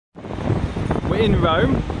in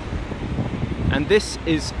Rome, and this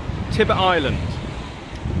is Tiber Island.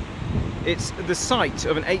 It's the site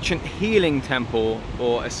of an ancient healing temple,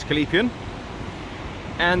 or Asclepion,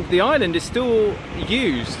 and the island is still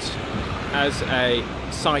used as a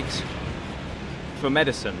site for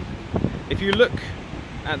medicine. If you look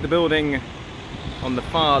at the building on the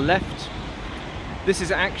far left, this is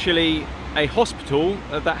actually a hospital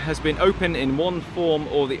that has been open in one form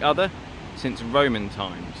or the other since Roman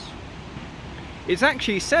times. It's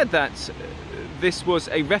actually said that this was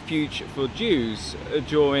a refuge for Jews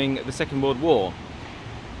during the Second World War.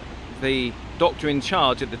 The doctor in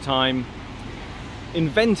charge at the time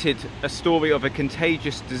invented a story of a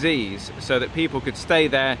contagious disease so that people could stay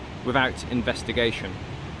there without investigation.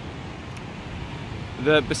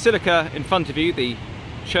 The basilica in front of you, the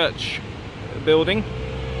church building,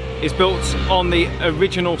 is built on the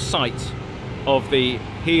original site of the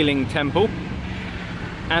healing temple,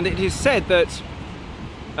 and it is said that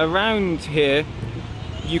around here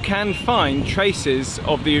you can find traces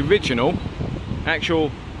of the original, actual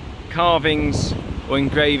carvings or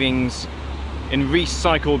engravings in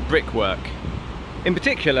recycled brickwork. In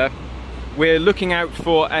particular, we're looking out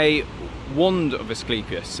for a wand of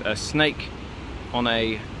Asclepius, a snake on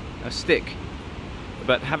a stick,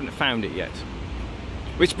 but haven't found it yet.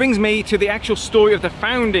 Which brings me to the actual story of the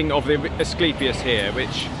founding of the Asclepius here,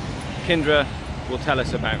 which Kendra will tell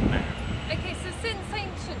us about now. Okay, so since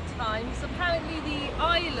ancient times, apparently the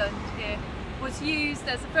island here was used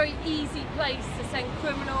as a very easy place to send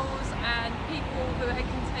criminals and people who had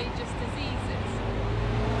contagious diseases.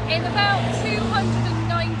 In about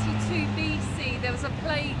 292 BC, there was a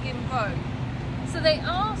plague in Rome. So they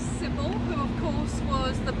asked Sybil, who of course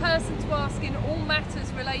was the person to ask in all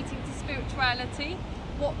matters relating to spirituality,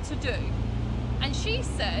 what to do. And she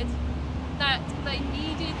said that they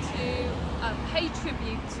needed to pay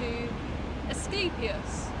tribute to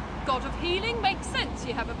Asclepius, god of healing. Makes sense,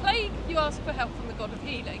 you have a plague, you ask for help from the god of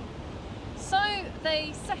healing. So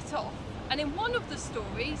they set off, and in one of the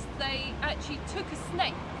stories they actually took a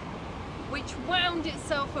snake which wound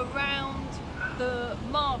itself around the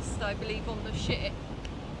mast, I believe, on the ship,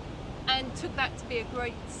 and took that to be a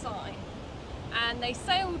great sign. And they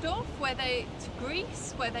sailed off to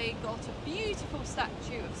Greece, where they got a beautiful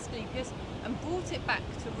statue of Asclepius and brought it back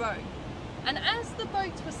to Rome. And as the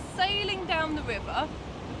boat was sailing down the river,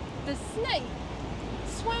 the snake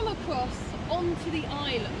swam across onto the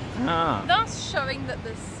island, thus showing that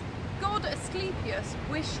the god Asclepius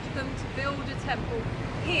wished them to build a temple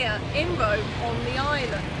here in Rome on the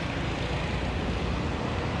island.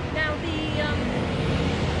 Now the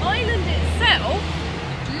island itself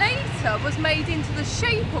later was made into the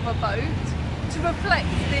shape of a boat to reflect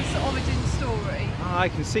this origin story. Oh, I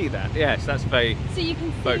can see that, yes, that's very so you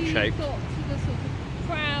can see boat shaped. You've got the sort of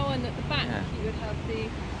prow, and at the back you would have the...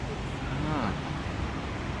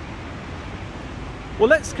 Well,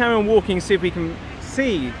 let's carry on walking, see if we can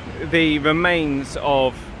see the remains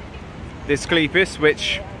of the Asclepius,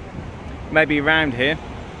 which may be around here.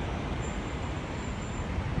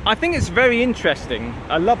 I think it's very interesting.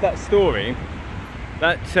 I love that story,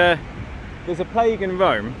 that there's a plague in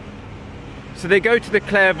Rome, so they go to the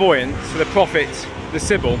clairvoyant, to the prophet, the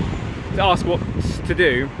Sybil, to ask what to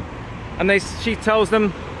do, and she tells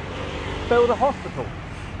them, build a hospital.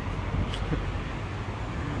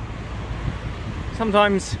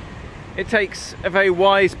 Sometimes it takes a very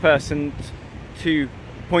wise person to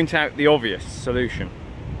point out the obvious solution.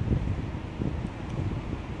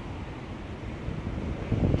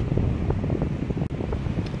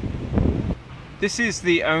 This is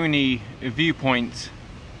the only viewpoint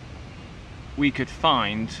we could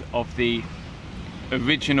find of the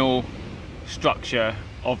original structure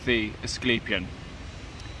of the Asclepion.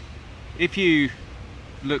 If you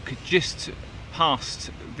look just past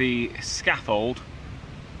the scaffold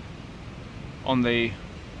on the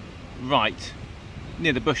right,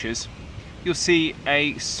 near the bushes, you'll see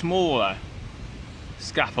a smaller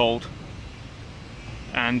scaffold,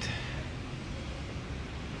 and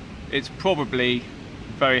it's probably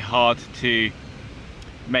very hard to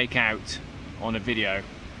make out on a video.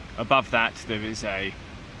 Above that there is a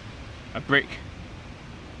brick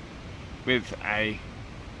with a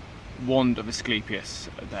wand of Asclepius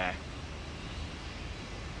there.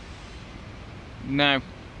 Now,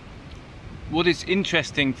 what is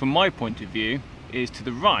interesting from my point of view is to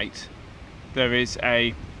the right there is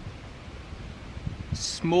a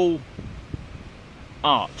small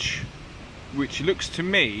arch which looks to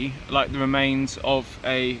me like the remains of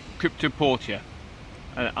a cryptoportia,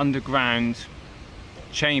 an underground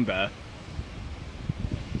chamber,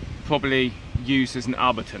 probably used as an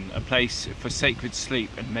arboretum, a place for sacred sleep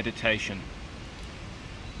and meditation.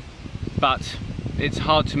 but it's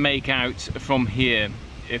hard to make out from here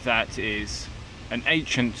if that is an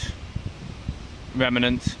ancient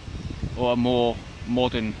remnant or a more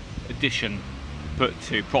modern addition put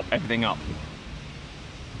to prop everything up.